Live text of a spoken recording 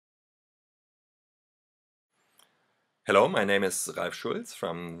Hello, my name is Ralf Schulz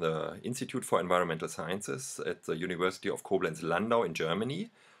from the Institute for Environmental Sciences at the University of Koblenz-Landau in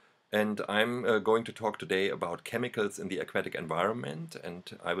Germany. And I'm going to talk today about chemicals in the aquatic environment.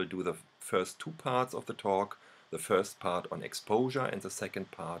 And I will do the first two parts of the talk, the first part on exposure and the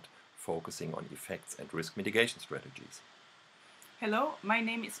second part focusing on effects and risk mitigation strategies. Hello, my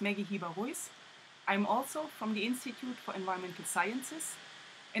name is Mäggi Hieber Ruiz. I'm also from the Institute for Environmental Sciences,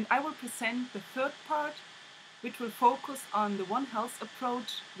 and I will present the third part, which will focus on the One Health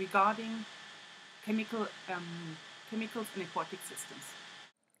approach regarding chemicals in aquatic systems.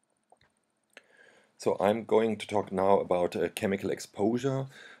 So I'm going to talk now about chemical exposure.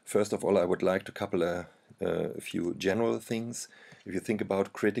 First of all, I would like to couple a few general things. If you think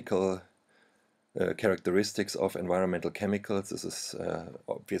about critical characteristics of environmental chemicals, this is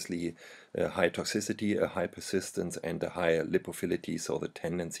obviously a high toxicity, a high persistence, and a high lipophility, so the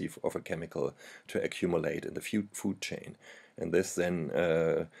tendency of a chemical to accumulate in the food chain. And this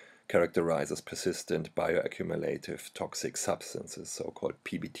then characterizes persistent bioaccumulative toxic substances, so-called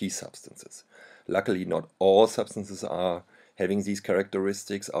PBT substances. Luckily, not all substances are having these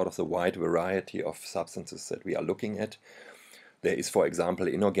characteristics out of the wide variety of substances that we are looking at. There is, for example,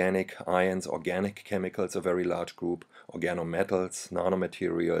 inorganic ions, organic chemicals, a very large group, organometals,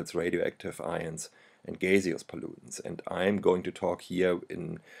 nanomaterials, radioactive ions, and gaseous pollutants. And I'm going to talk here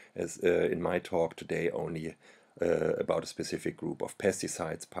in my talk today only about a specific group of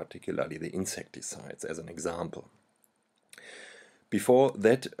pesticides, particularly the insecticides, as an example. Before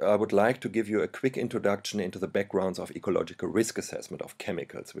that, I would like to give you a quick introduction into the backgrounds of ecological risk assessment of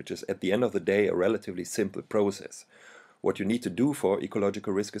chemicals, which is at the end of the day a relatively simple process. What you need to do for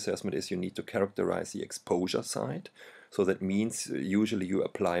ecological risk assessment is you need to characterize the exposure site. So that means usually you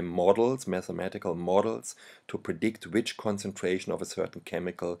apply models, mathematical models, to predict which concentration of a certain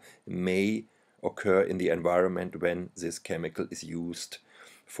chemical may occur in the environment when this chemical is used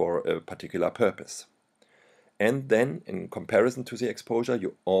for a particular purpose. And then, in comparison to the exposure,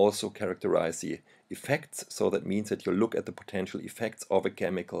 you also characterize the effects. So that means that you look at the potential effects of a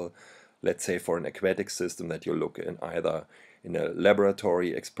chemical, let's say for an aquatic system, that you look in either in a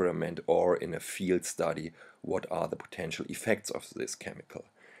laboratory experiment or in a field study, what are the potential effects of this chemical.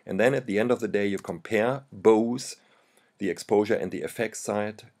 And then at the end of the day, you compare both the exposure and the effect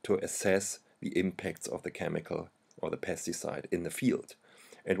side to assess the impacts of the chemical or the pesticide in the field.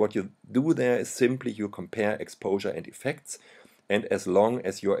 And what you do there is simply you compare exposure and effects, and as long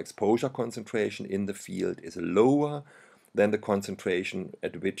as your exposure concentration in the field is lower than the concentration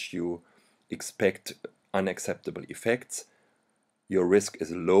at which you expect unacceptable effects, your risk is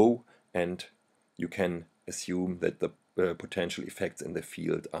low and you can assume that the potential effects in the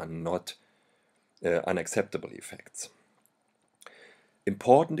field are not unacceptable effects.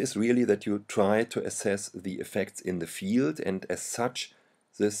 Important is really that you try to assess the effects in the field, and as such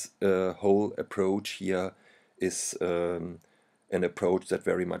this whole approach here is an approach that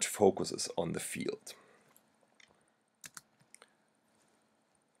very much focuses on the field.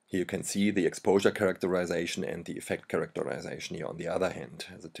 Here you can see the exposure characterization and the effect characterization here on the other hand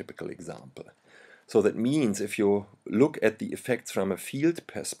as a typical example. So that means if you look at the effects from a field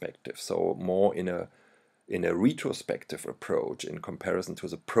perspective, so more in a retrospective approach in comparison to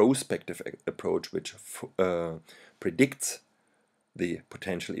the prospective approach which predicts the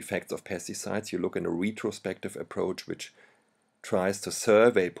potential effects of pesticides, you look in a retrospective approach which tries to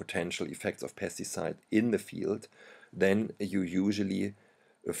survey potential effects of pesticide in the field, then you usually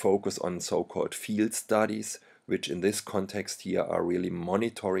focus on so-called field studies, which in this context here are really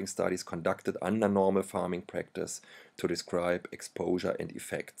monitoring studies conducted under normal farming practice to describe exposure and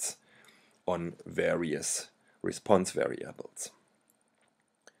effects on various response variables.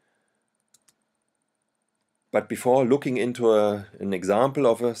 But before looking into an example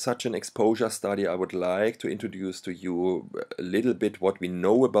of such an exposure study, I would like to introduce to you a little bit what we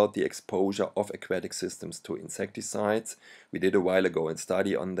know about the exposure of aquatic systems to insecticides. We did a while ago a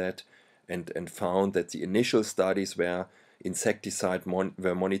study on that and found that the initial studies where insecticide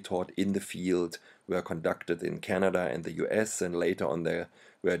were monitored in the field were conducted in Canada and the US, and later on there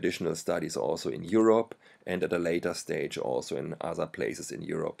were additional studies also in Europe, and at a later stage also in other places in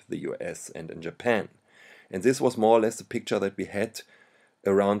Europe, the US and in Japan. And this was more or less the picture that we had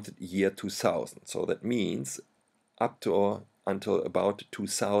around the year 2000. So that means up to or until about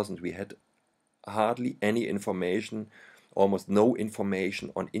 2000 we had hardly any information, almost no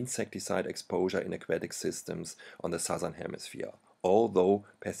information on insecticide exposure in aquatic systems on the southern hemisphere, although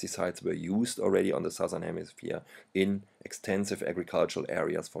pesticides were used already on the southern hemisphere in extensive agricultural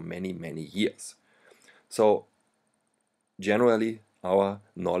areas for many, many years. So generally, our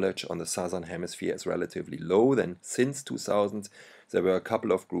knowledge on the southern hemisphere is relatively low. Then since 2000 there were a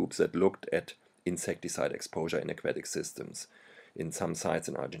couple of groups that looked at insecticide exposure in aquatic systems in some sites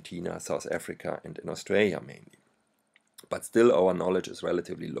in Argentina, South Africa and in Australia mainly. But still our knowledge is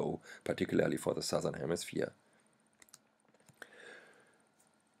relatively low, particularly for the southern hemisphere.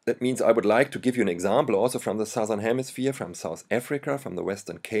 That means I would like to give you an example also from the southern hemisphere, from South Africa, from the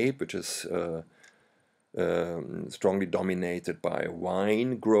Western Cape, which is strongly dominated by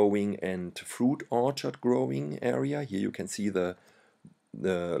wine growing and fruit orchard growing area. Here you can see the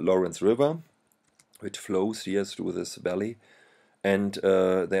Lawrence River, which flows here through this valley. And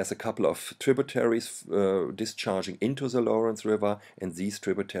there's a couple of tributaries discharging into the Lawrence River, and these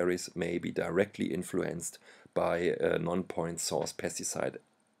tributaries may be directly influenced by non-point source pesticide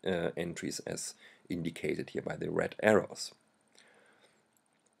entries as indicated here by the red arrows.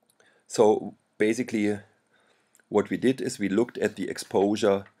 So basically what we did is we looked at the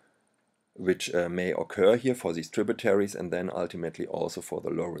exposure which may occur here for these tributaries and then ultimately also for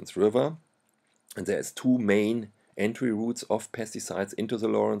the Lawrence River. And there's two main entry routes of pesticides into the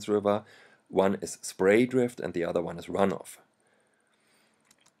Lawrence River. One is spray drift and the other one is runoff.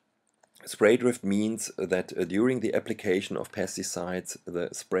 Spray drift means that during the application of pesticides, the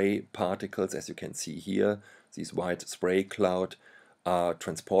spray particles, as you can see here, these white spray cloud, are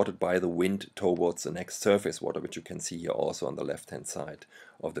transported by the wind towards the next surface water, which you can see here also on the left-hand side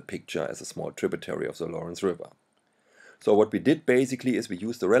of the picture as a small tributary of the Lawrence River. So what we did basically is we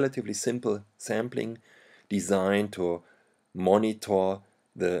used a relatively simple sampling designed to monitor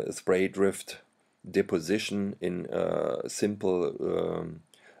the spray drift deposition in simple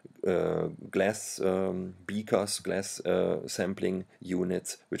glass beakers, glass sampling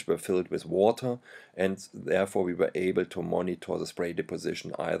units, which were filled with water, and therefore we were able to monitor the spray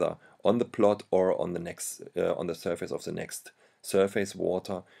deposition either on the plot or on the next on the surface of the next surface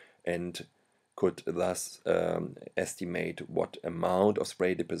water, and could thus estimate what amount of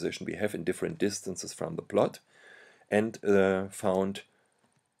spray deposition we have in different distances from the plot, and found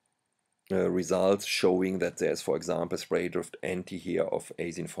results showing that there's, for example, spray drift entry here of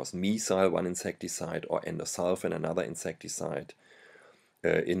azine-phos-methyl, one insecticide, or endosulfan, another insecticide.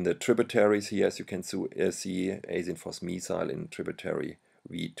 In the tributaries here, as you can see, azine-phos-methyl in tributary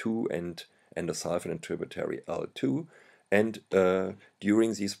V2 and endosulfan in tributary L2. And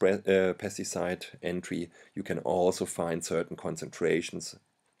during these pesticide entry, you can also find certain concentrations,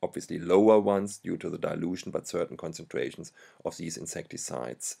 obviously lower ones due to the dilution, but certain concentrations of these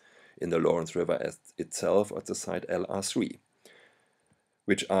insecticides in the Lawrence River itself at the site LR3,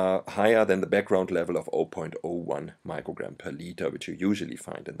 which are higher than the background level of 0.01 microgram per liter, which you usually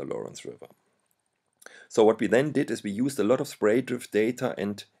find in the Lawrence River. So what we then did is we used a lot of spray drift data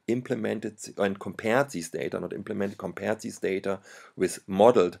and implemented and compared these data, not implemented, compared these data with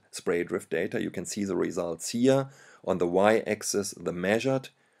modeled spray drift data. You can see the results here. On the y-axis, the measured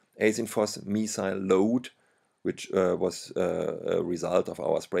azine-phos-methyl load, which was a result of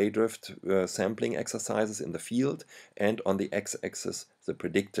our spray drift sampling exercises in the field, and on the x-axis the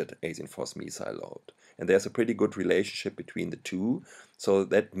predicted azine-phos-methyl load. And there's a pretty good relationship between the two, so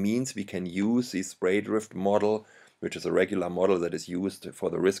that means we can use the spray drift model, which is a regular model that is used for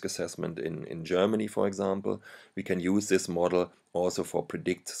the risk assessment in Germany, for example. We can use this model also for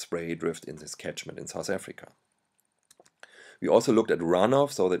predict spray drift in this catchment in South Africa. We also looked at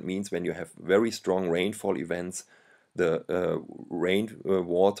runoff, so that means when you have very strong rainfall events, the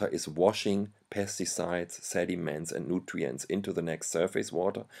rainwater is washing pesticides, sediments and nutrients into the next surface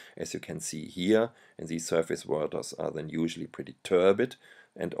water, as you can see here, and these surface waters are then usually pretty turbid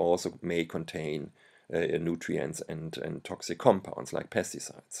and also may contain nutrients and toxic compounds like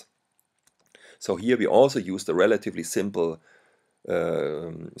pesticides. So here we also used a relatively simple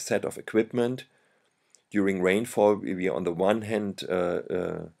set of equipment. During rainfall, we on the one hand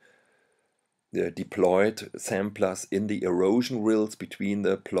deployed samplers in the erosion rills between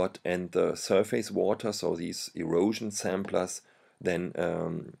the plot and the surface water. So these erosion samplers then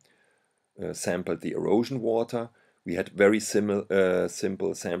sampled the erosion water. We had very simple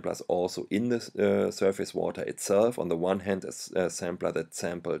samplers also in the surface water itself. On the one hand, a sampler that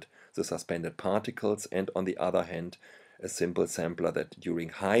sampled the suspended particles, and on the other hand, a simple sampler that during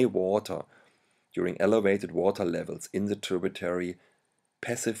high water, during elevated water levels in the tributary,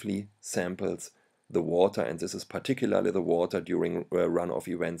 passively samples the water, and this is particularly the water during runoff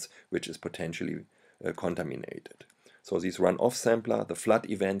events, which is potentially contaminated. So these runoff sampler, the flood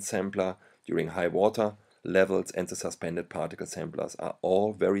event sampler during high water levels, and the suspended particle samplers are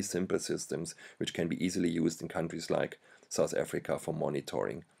all very simple systems which can be easily used in countries like South Africa for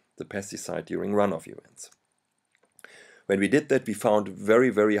monitoring the pesticide during runoff events. When we did that, we found very,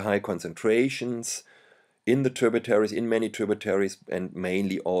 very high concentrations in the tributaries, in many tributaries, and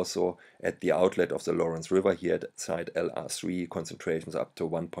mainly also at the outlet of the Lawrence River here at site LR3, concentrations up to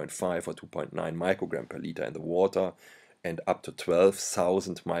 1.5 or 2.9 microgram per liter in the water and up to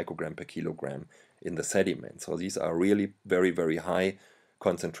 12,000 microgram per kilogram in the sediment. So these are really very, very high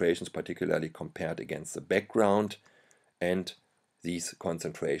concentrations, particularly compared against the background, and these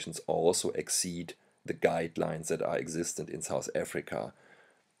concentrations also exceed the guidelines that are existent in South Africa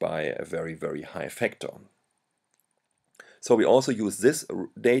by a very, very high factor. So we also use this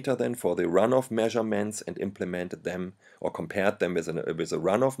data then for the runoff measurements and implemented them or compared them with a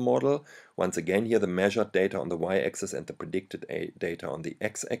runoff model. Once again, here the measured data on the y-axis and the predicted data on the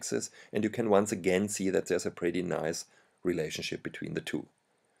x-axis, and you can once again see that there's a pretty nice relationship between the two.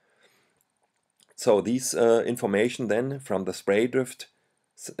 So these information then from the spray drift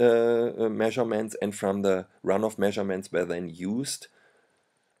measurements and from the runoff measurements were then used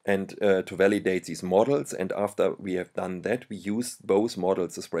and to validate these models. And after we have done that, we used both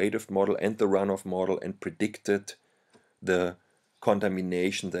models, the spray drift model and the runoff model, and predicted the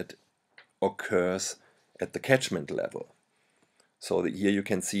contamination that occurs at the catchment level. So here you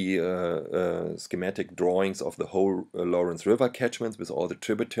can see schematic drawings of the whole Lawrence River catchments with all the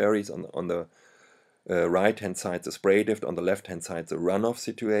tributaries on the right-hand side the spray drift, on the left-hand side the runoff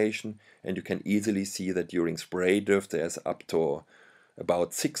situation, and you can easily see that during spray drift there's up to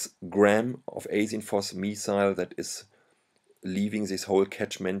about 6 grams of azine-phos methyl that is leaving this whole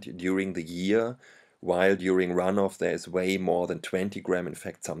catchment during the year, while during runoff there is way more than 20 grams, in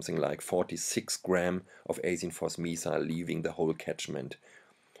fact something like 46 grams of azine-phos methyl leaving the whole catchment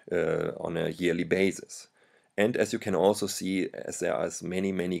on a yearly basis. And as you can also see, as there are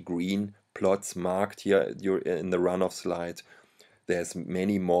many green plots marked here in the runoff slide, there's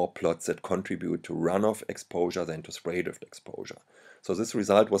many more plots that contribute to runoff exposure than to spray drift exposure. So this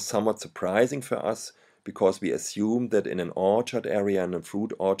result was somewhat surprising for us, because we assumed that in an orchard area and a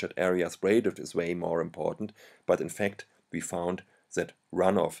fruit orchard area spray drift is way more important, but in fact we found that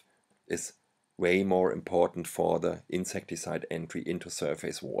runoff is way more important for the insecticide entry into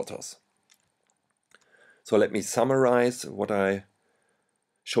surface waters. So let me summarize what I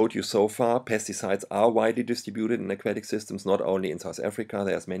showed you so far. Pesticides are widely distributed in aquatic systems, not only in South Africa.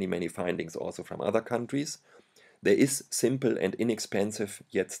 There's many findings also from other countries. There is simple and inexpensive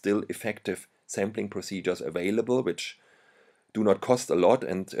yet still effective sampling procedures available, which do not cost a lot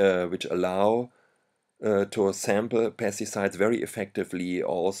and which allow to sample pesticides very effectively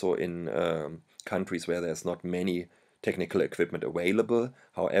also in countries where there's not many technical equipment available.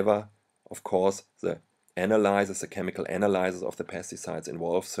 However, of course, the chemical analyzers of the pesticides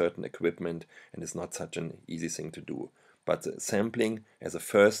involve certain equipment and is not such an easy thing to do. But sampling as a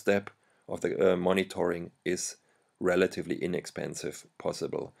first step of the monitoring is relatively inexpensive,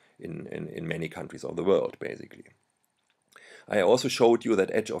 possible in many countries of the world, basically. I also showed you that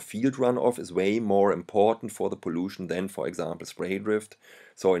edge of field runoff is way more important for the pollution than, for example, spray drift.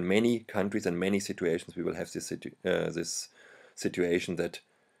 So in many countries and many situations we will have this situation that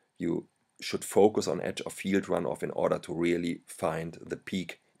you should focus on edge of field runoff in order to really find the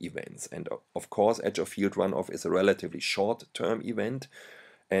peak events. And of course, edge of field runoff is a relatively short-term event,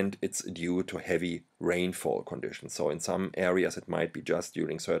 and it's due to heavy rainfall conditions. So in some areas it might be just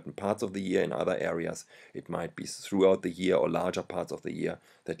during certain parts of the year, in other areas it might be throughout the year or larger parts of the year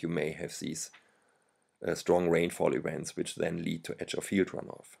that you may have these strong rainfall events, which then lead to edge of field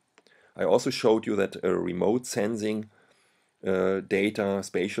runoff. I also showed you that remote sensing data,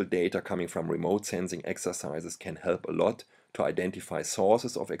 spatial data coming from remote sensing exercises can help a lot to identify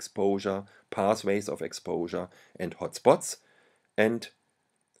sources of exposure, pathways of exposure, and hotspots. And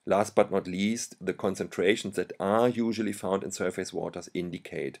last but not least, the concentrations that are usually found in surface waters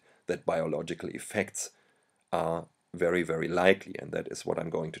indicate that biological effects are very likely, and that is what I'm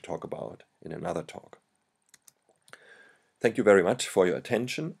going to talk about in another talk. Thank you very much for your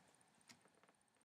attention.